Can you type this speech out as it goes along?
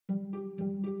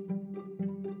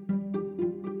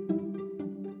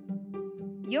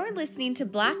You're listening to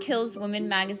Black Hills Women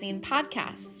Magazine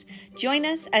podcast. Join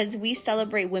us as we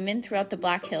celebrate women throughout the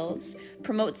Black Hills,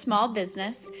 promote small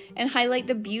business, and highlight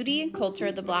the beauty and culture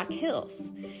of the Black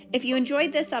Hills. If you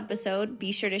enjoyed this episode,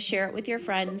 be sure to share it with your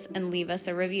friends and leave us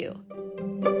a review.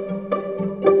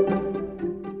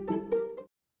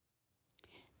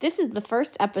 This is the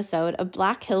first episode of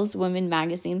Black Hills Women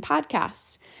Magazine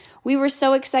podcast. We were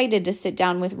so excited to sit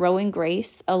down with Rowan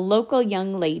Grace, a local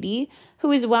young lady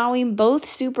who is wowing both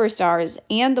superstars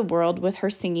and the world with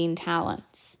her singing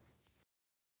talents.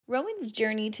 Rowan's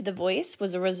journey to The Voice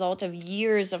was a result of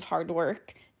years of hard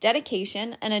work,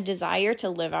 dedication, and a desire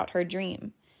to live out her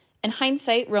dream. In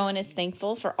hindsight, Rowan is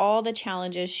thankful for all the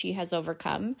challenges she has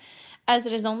overcome, as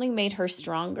it has only made her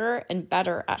stronger and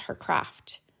better at her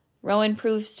craft. Rowan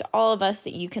proves to all of us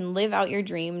that you can live out your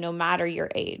dream no matter your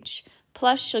age.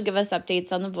 Plus, she'll give us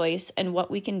updates on The Voice and what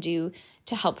we can do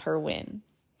to help her win.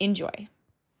 Enjoy.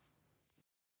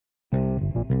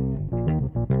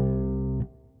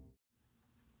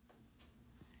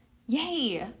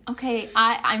 Yay! Okay,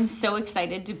 I'm so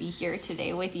excited to be here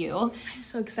today with you. I'm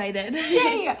so excited.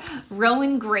 Yay!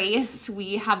 Rowan Grace,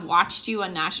 we have watched you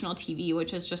on national TV,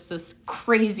 which is just this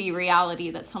crazy reality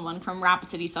that someone from Rapid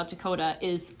City, South Dakota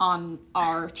is on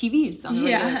our TVs on a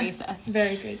regular basis.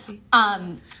 Very crazy.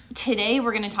 Today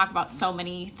we're going to talk about so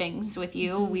many things with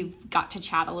you. We've got to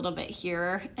chat a little bit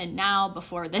here and now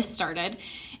before this started.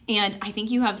 And I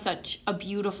think you have such a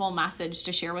beautiful message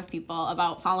to share with people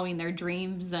about following their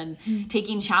dreams and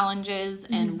taking challenges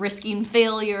and risking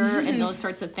failure and those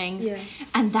sorts of things. Yeah.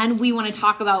 And then we want to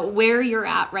talk about where you're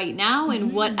at right now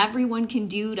and what everyone can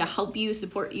do to help you,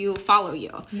 support you, follow you.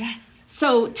 Yes.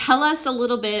 So tell us a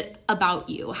little bit about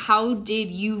you. How did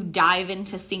you dive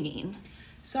into singing?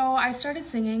 So I started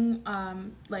singing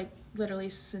literally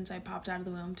since I popped out of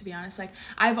the womb, to be honest.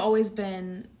 I've always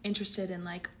been interested in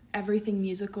everything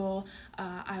musical.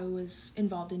 I was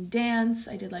involved in dance.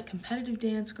 I did competitive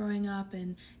dance growing up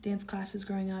and dance classes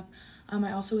growing up.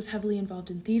 I also was heavily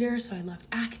involved in theater, so I loved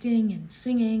acting and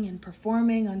singing and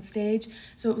performing on stage.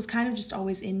 So it was kind of just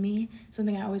always in me,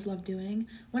 something I always loved doing.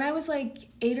 When I was 8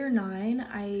 or 9,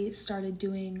 I started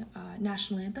doing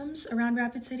national anthems around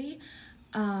Rapid City.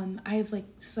 I have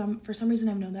for some reason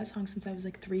I've known that song since I was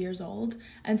 3 years old.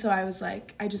 And so I was I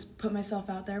just put myself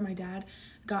out there. My dad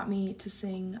got me to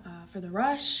sing for the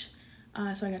Rush.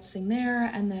 So I got to sing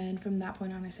there. And then from that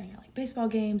point on, I sang at baseball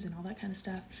games and all that kind of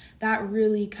stuff. That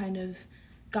really kind of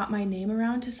got my name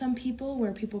around to some people,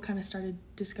 where people kind of started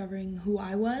discovering who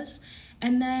I was.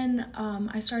 And then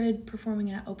I started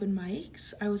performing at open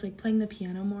mics. I was playing the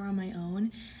piano more on my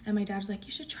own. And my dad was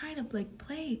you should try to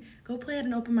go play at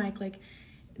an open mic.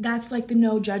 That's the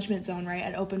no judgment zone, right,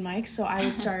 at open mics. So I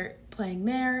would start playing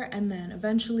there, and then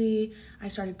eventually I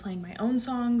started playing my own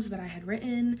songs that I had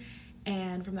written.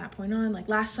 And from that point on,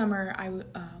 last summer, I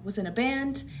was in a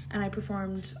band, and I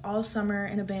performed all summer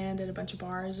in a band at a bunch of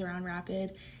bars around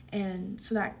Rapid. And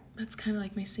so that's kind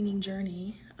of my singing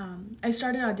journey. I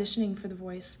started auditioning for The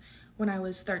Voice when I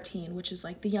was 13, which is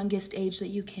the youngest age that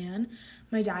you can.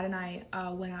 My dad and I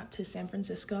went out to San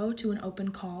Francisco to an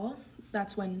open call.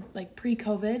 That's when,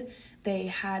 pre-COVID, they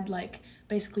had,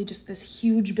 basically just this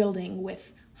huge building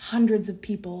with hundreds of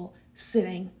people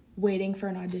sitting, waiting for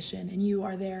an audition. And you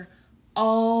are there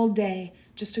all day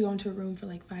just to go into a room for,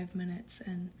 5 minutes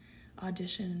and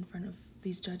audition in front of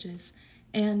these judges.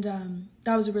 And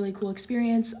that was a really cool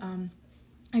experience.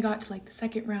 I got to, the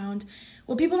second round.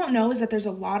 What people don't know is that there's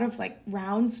a lot of,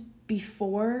 rounds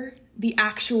before the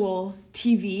actual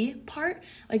TV part.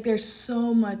 There's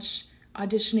so much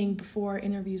auditioning before,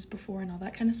 interviews before, and all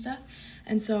that kind of stuff.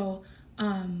 And so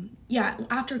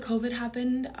after COVID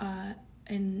happened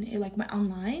and it went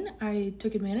online, I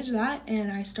took advantage of that,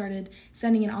 and I started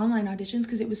sending in online auditions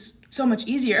because it was so much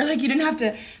easier. You didn't have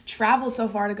to travel so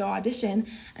far to go audition.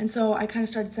 And so I kind of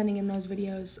started sending in those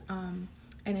videos,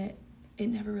 and it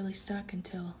never really stuck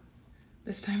until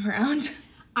this time around.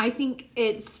 I think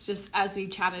it's just, as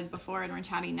we've chatted before and we're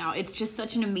chatting now, it's just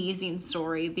such an amazing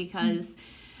story because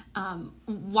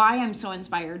why I'm so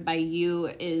inspired by you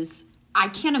is I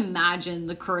can't imagine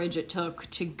the courage it took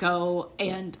to go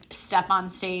and step on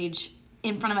stage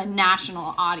in front of a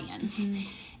national audience.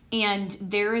 And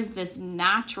there is this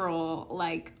natural,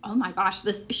 oh my gosh,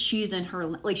 she's in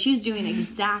her, she's doing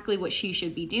exactly what she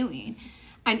should be doing.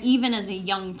 And even as a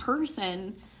young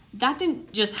person, that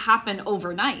didn't just happen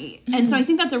overnight. And so I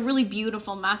think that's a really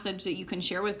beautiful message that you can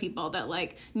share with people that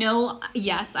no,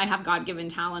 yes, I have God-given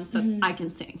talents that I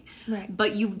can sing. Right.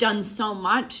 But you've done so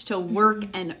much to work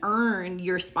and earn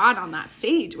your spot on that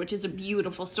stage, which is a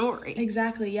beautiful story.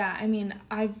 Exactly, yeah. I mean,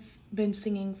 I've been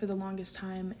singing for the longest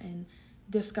time and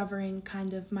discovering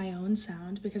kind of my own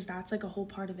sound, because that's like a whole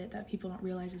part of it that people don't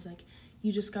realize is like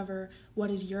you discover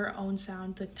what is your own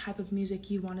sound, the type of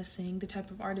music you want to sing, the type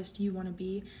of artist you want to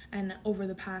be. And over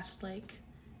the past, like,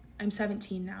 I'm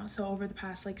 17 now, so over the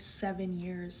past like 7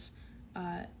 years,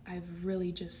 I've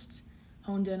really just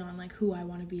honed in on like who I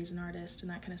want to be as an artist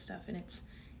and that kind of stuff. And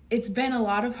it's been a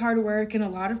lot of hard work and a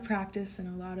lot of practice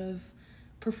and a lot of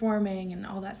performing and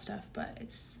all that stuff, but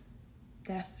it's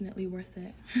definitely worth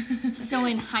it. So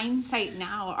in hindsight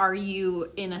now, are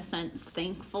you in a sense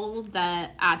thankful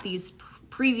that at these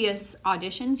previous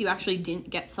auditions you actually didn't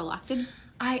get selected?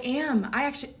 I am.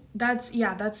 I'm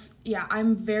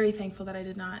very thankful that I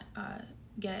did not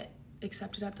get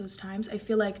accepted at those times. I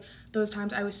feel like those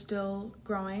times I was still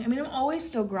growing. I mean, I'm always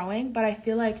still growing, but I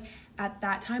feel like at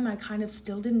that time I kind of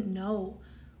still didn't know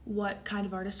what kind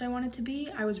of artist I wanted to be.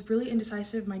 I was really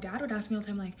indecisive. My dad would ask me all the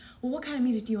time, like, well, what kind of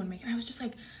music do you want to make? And I was just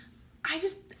like,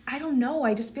 I don't know.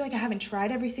 I just feel like I haven't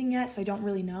tried everything yet, so I don't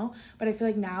really know. But I feel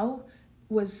like now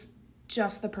was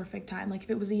just the perfect time. Like,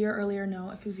 if it was a year earlier, no.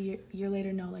 If it was a year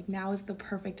later, no. Like, now is the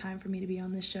perfect time for me to be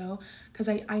on this show, because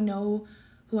I know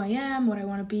who I am, what I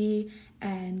want to be,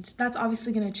 and that's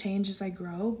obviously going to change as I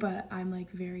grow, but I'm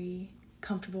like very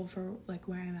comfortable for like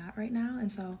where I'm at right now. And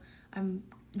so I'm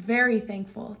very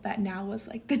thankful that now was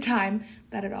like the time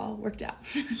that it all worked out.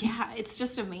 Yeah, it's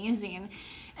just amazing.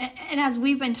 And as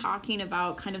we've been talking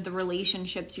about kind of the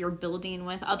relationships you're building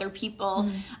with other people,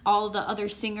 all the other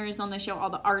singers on the show, all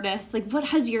the artists, like what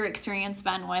has your experience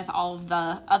been with all of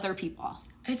the other people?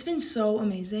 It's been so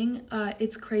amazing.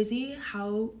 It's crazy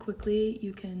how quickly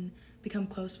you can become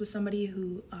close with somebody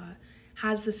who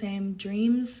has the same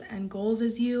dreams and goals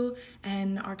as you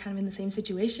and are kind of in the same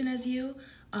situation as you.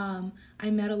 I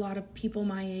met a lot of people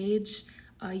my age,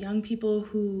 young people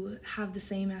who have the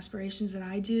same aspirations that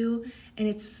I do, and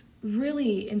it's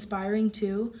really inspiring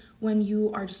too when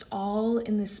you are just all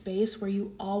in this space where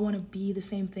you all want to be the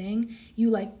same thing.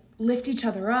 You like lift each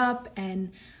other up,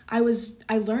 and I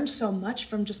learned so much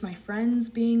from just my friends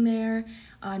being there.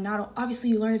 Not obviously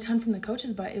you learn a ton from the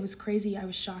coaches, but it was crazy. I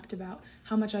was shocked about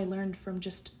how much I learned from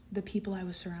just the people I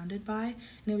was surrounded by,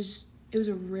 and it was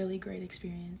a really great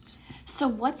experience. So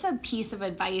what's a piece of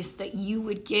advice that you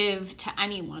would give to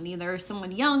anyone, either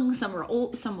someone young,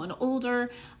 someone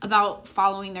older, about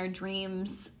following their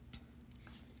dreams?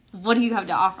 What do you have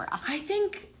to offer us? I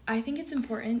think it's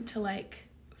important to like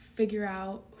figure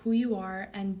out who you are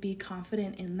and be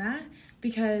confident in that,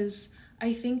 because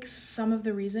I think some of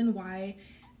the reason why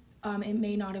it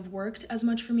may not have worked as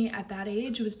much for me at that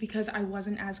age was because I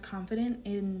wasn't as confident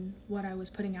in what I was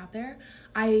putting out there.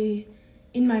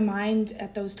 In my mind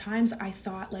at those times, I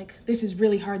thought like, this is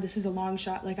really hard. This is a long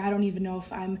shot. Like, I don't even know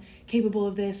if I'm capable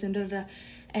of this and da-da-da.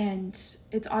 And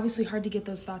it's obviously hard to get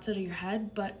those thoughts out of your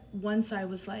head. But once I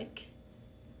was like,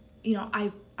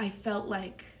 I felt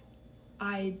like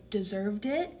I deserved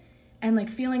it, and like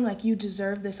feeling like you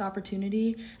deserve this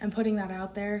opportunity and putting that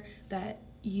out there that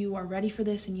you are ready for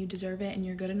this and you deserve it and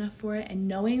you're good enough for it, and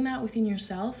knowing that within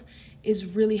yourself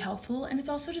is really helpful. And it's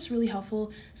also just really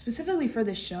helpful specifically for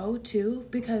this show too,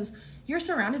 because you're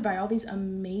surrounded by all these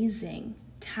amazing,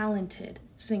 talented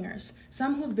singers,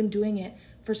 some who have been doing it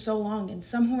for so long and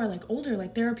some who are like older.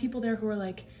 Like, there are people there who are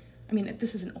like, I mean,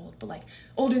 this isn't old, but like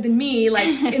older than me, like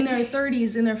in their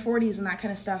 30s, in their 40s and that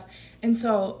kind of stuff. And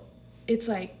so it's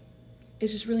like,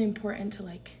 it's just really important to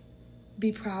like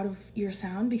be proud of your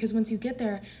sound, because once you get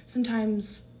there,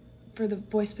 sometimes for the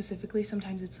voice specifically,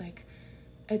 sometimes it's like,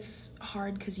 it's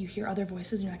hard because you hear other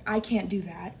voices and you're like, I can't do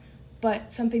that.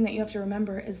 But something that you have to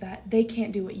remember is that they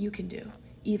can't do what you can do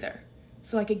either.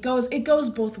 So like it goes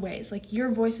both ways. Like, your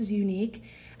voice is unique,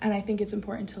 and I think it's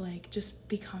important to like just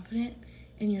be confident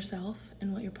in yourself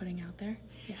and what you're putting out there.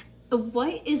 Yeah.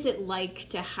 What is it like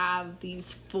to have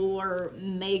these 4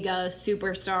 mega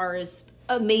superstars,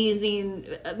 amazing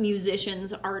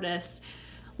musicians, artists,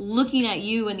 looking at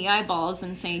you in the eyeballs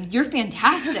and saying, you're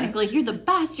fantastic, like you're the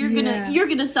best, you're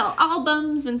gonna sell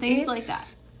albums and things like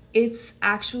that? It's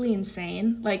actually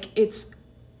insane. Like,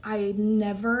 I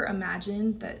never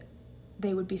imagined that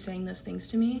they would be saying those things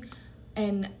to me.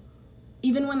 And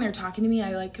even when they're talking to me,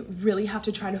 I like really have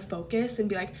to try to focus and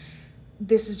be like,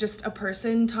 this is just a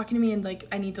person talking to me, and like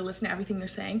I need to listen to everything they're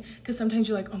saying, because sometimes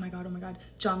you're like, oh my god,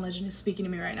 John Legend is speaking to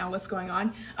me right now, what's going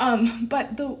on?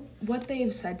 But what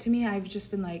they've said to me, I've just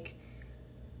been like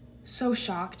so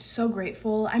shocked, so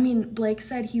grateful. I mean, Blake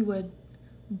said he would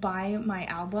buy my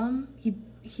album.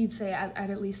 He'd say I'd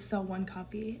at least sell 1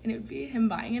 copy, and it would be him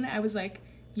buying it. I was like,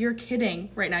 you're kidding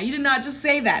right now. You did not just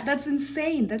say that. That's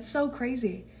insane. That's so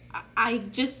crazy.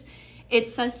 it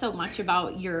says so much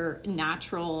about your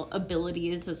natural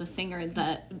abilities as a singer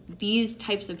that these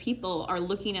types of people are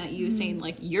looking at you saying,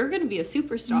 like, you're going to be a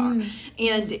superstar.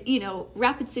 And, you know,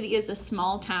 Rapid City is a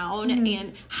small town.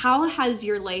 And how has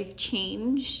your life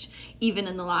changed even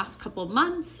in the last couple of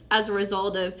months as a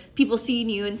result of people seeing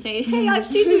you and saying, hey, I've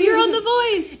seen you, you're on The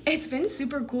Voice? It's been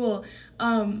super cool.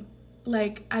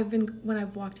 Like, when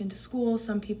I've walked into school,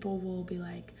 some people will be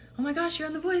like, oh my gosh, you're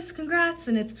on The Voice, congrats.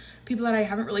 And it's people that I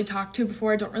haven't really talked to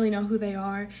before. I don't really know who they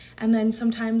are. And then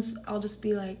sometimes I'll just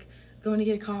be like going to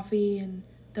get a coffee and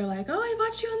they're like, oh, I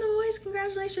watched you on The Voice,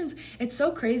 congratulations. It's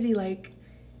so crazy, like,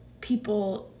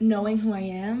 people knowing who I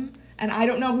am, and I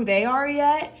don't know who they are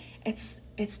yet. It's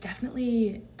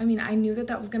definitely, I mean, I knew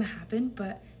that was going to happen,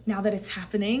 but now that it's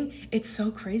happening, it's so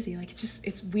crazy. Like,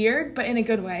 it's weird, but in a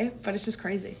good way, but it's just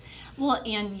crazy. Well,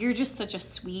 and you're just such a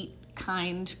sweet,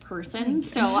 kind person,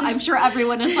 so I'm sure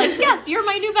everyone is like, yes, you're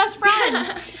my new best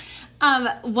friend.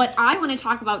 What I want to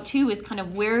talk about too is kind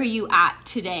of where are you at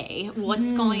today?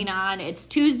 What's going on? It's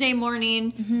Tuesday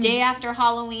morning, day after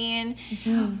Halloween.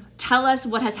 Tell us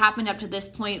what has happened up to this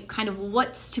point, kind of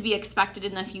what's to be expected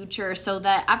in the future, so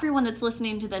that everyone that's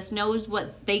listening to this knows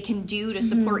what they can do to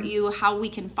support you, how we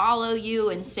can follow you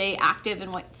and stay active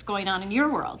in what's going on in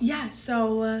your world. Yeah,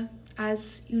 so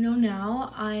as you know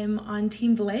now, I'm on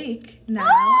Team Blake now.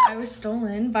 I was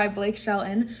stolen by Blake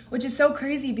Shelton, which is so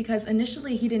crazy because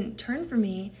initially he didn't turn for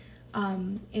me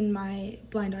in my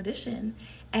blind audition.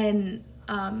 And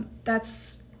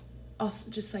that's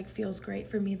also just, like, feels great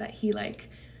for me that he, like,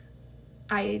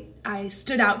 I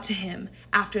stood out to him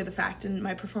after the fact, and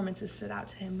my performances stood out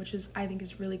to him, which I think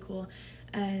is really cool.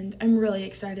 And I'm really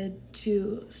excited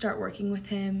to start working with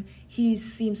him. He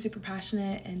seems super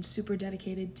passionate and super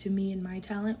dedicated to me and my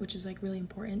talent, which is, like, really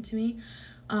important to me.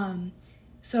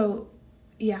 So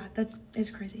yeah,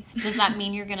 it's crazy. Does that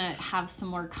mean you're gonna have some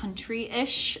more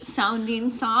country-ish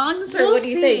sounding songs, or we'll what do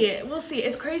you think? We'll see.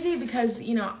 It's crazy because,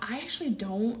 you know, I actually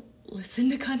don't listen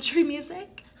to country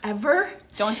music ever.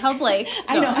 Don't tell Blake.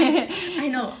 I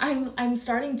know. I'm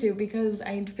starting to, because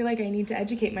I feel like I need to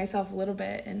educate myself a little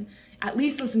bit and at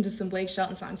least listen to some Blake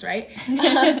Shelton songs, right?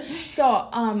 So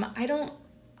I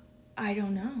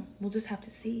don't know. We'll just have to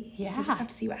see. Yeah. We'll just have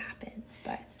to see what happens.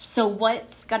 But so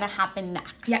what's gonna happen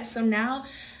next? Yeah. So now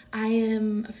I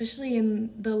am officially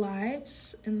in the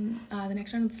lives, in the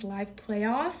next round of the live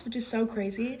playoffs, which is so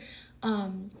crazy.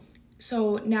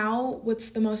 So now what's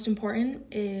the most important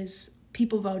is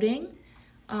people voting.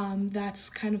 That's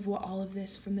kind of what all of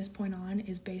this from this point on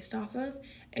is based off of,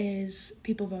 is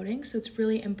people voting. So it's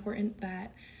really important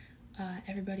that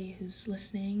everybody who's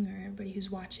listening or everybody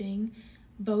who's watching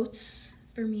votes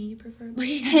for me,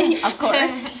 preferably. Of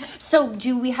course. So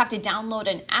do we have to download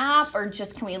an app, or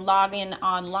just can we log in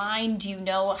online? Do you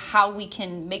know how we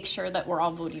can make sure that we're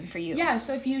all voting for you? Yeah,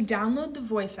 so if you download the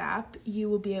Voice app, you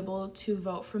will be able to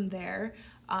vote from there.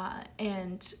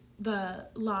 And the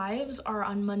lives are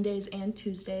on Mondays and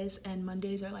Tuesdays, and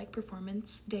Mondays are like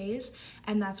performance days,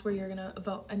 and that's where you're gonna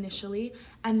vote initially.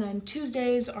 And then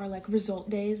Tuesdays are like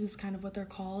result days, is kind of what they're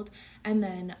called. And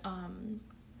then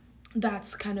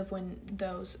that's kind of when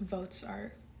those votes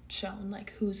are shown,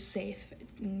 like who's safe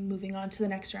moving on to the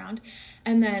next round.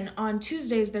 And then on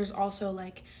Tuesdays, there's also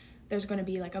like, there's going to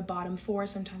be like a bottom 4,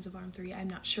 sometimes a bottom 3. I'm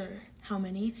not sure how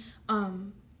many.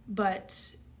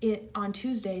 But on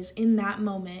Tuesdays, in that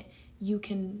moment, you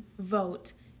can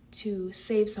vote to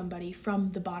save somebody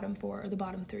from the bottom 4 or the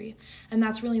bottom 3. And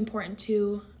that's really important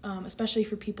too, especially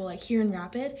for people like here in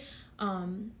Rapid.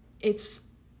 It's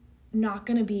not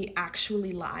going to be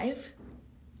actually live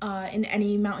in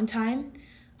any mountain time.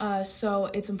 So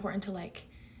it's important to like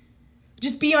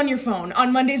just be on your phone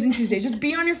on Mondays and Tuesdays. Just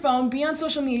be on your phone, be on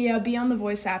social media, be on the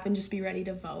Voice app, and just be ready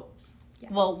to vote. Yeah.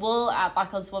 Well, we'll at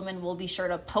Black Hills Women, we'll be sure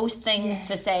to post things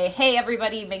to say, hey,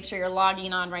 everybody, make sure you're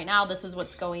logging on right now. This is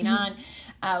what's going on.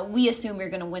 We assume you're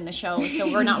going to win the show,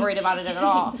 so we're not worried about it at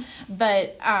all.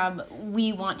 But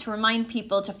we want to remind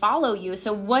people to follow you.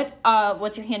 So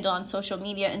what's your handle on social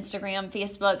media, Instagram,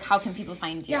 Facebook? How can people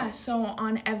find you? Yeah, so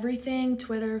on everything,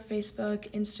 Twitter,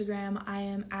 Facebook, Instagram, I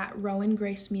am at Rowan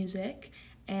Grace Music,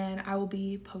 and I will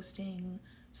be posting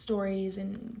stories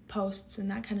and posts and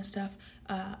that kind of stuff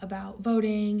about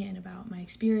voting and about my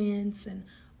experience and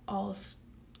all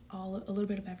a little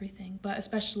bit of everything, but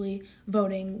especially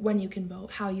voting, when you can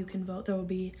vote, how you can vote. There will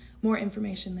be more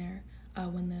information there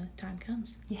when the time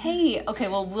comes. Hey, okay,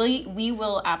 well, we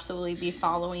will absolutely be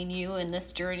following you in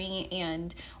this journey,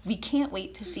 and we can't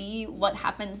wait to see what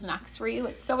happens next for you.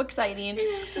 It's so exciting.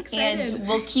 I'm so excited. And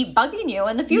we'll keep bugging you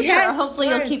in the future. Yes, hopefully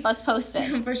you'll keep us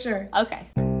posted. For sure. Okay.